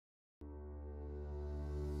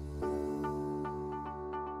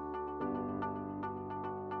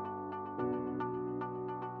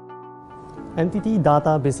Entity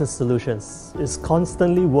Data Business Solutions is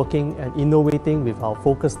constantly working and innovating with our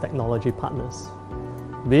focused technology partners,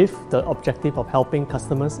 with the objective of helping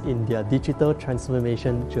customers in their digital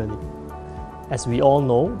transformation journey. As we all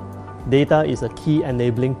know, data is a key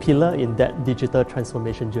enabling pillar in that digital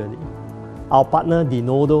transformation journey. Our partner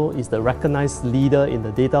Denodo is the recognized leader in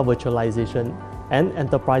the data virtualization and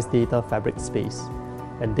enterprise data fabric space,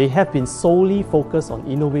 and they have been solely focused on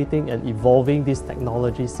innovating and evolving this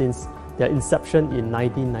technology since their inception in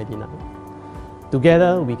 1999.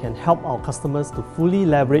 Together, we can help our customers to fully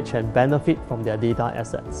leverage and benefit from their data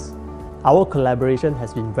assets. Our collaboration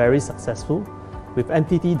has been very successful, with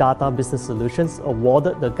Entity Data Business Solutions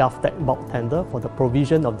awarded the GovTech bulk tender for the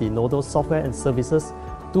provision of Denodo software and services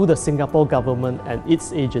to the Singapore government and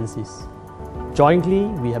its agencies. Jointly,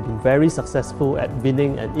 we have been very successful at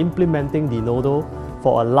winning and implementing Denodo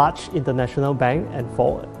for a large international bank and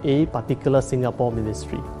for a particular Singapore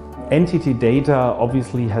ministry. Entity Data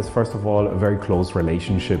obviously has, first of all, a very close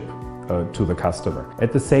relationship to the customer.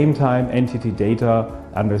 At the same time, Entity Data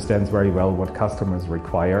understands very well what customers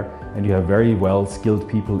require, and you have very well skilled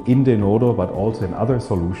people in Denodo, but also in other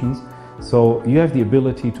solutions. So you have the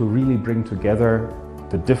ability to really bring together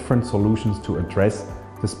the different solutions to address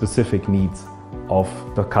the specific needs of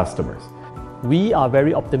the customers. We are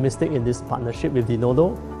very optimistic in this partnership with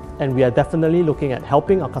Denodo, and we are definitely looking at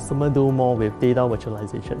helping our customer do more with data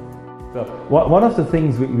virtualization. So, one of the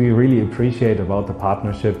things we really appreciate about the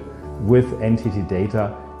partnership with Entity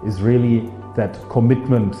Data is really that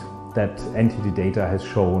commitment that Entity Data has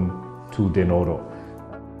shown to Denodo.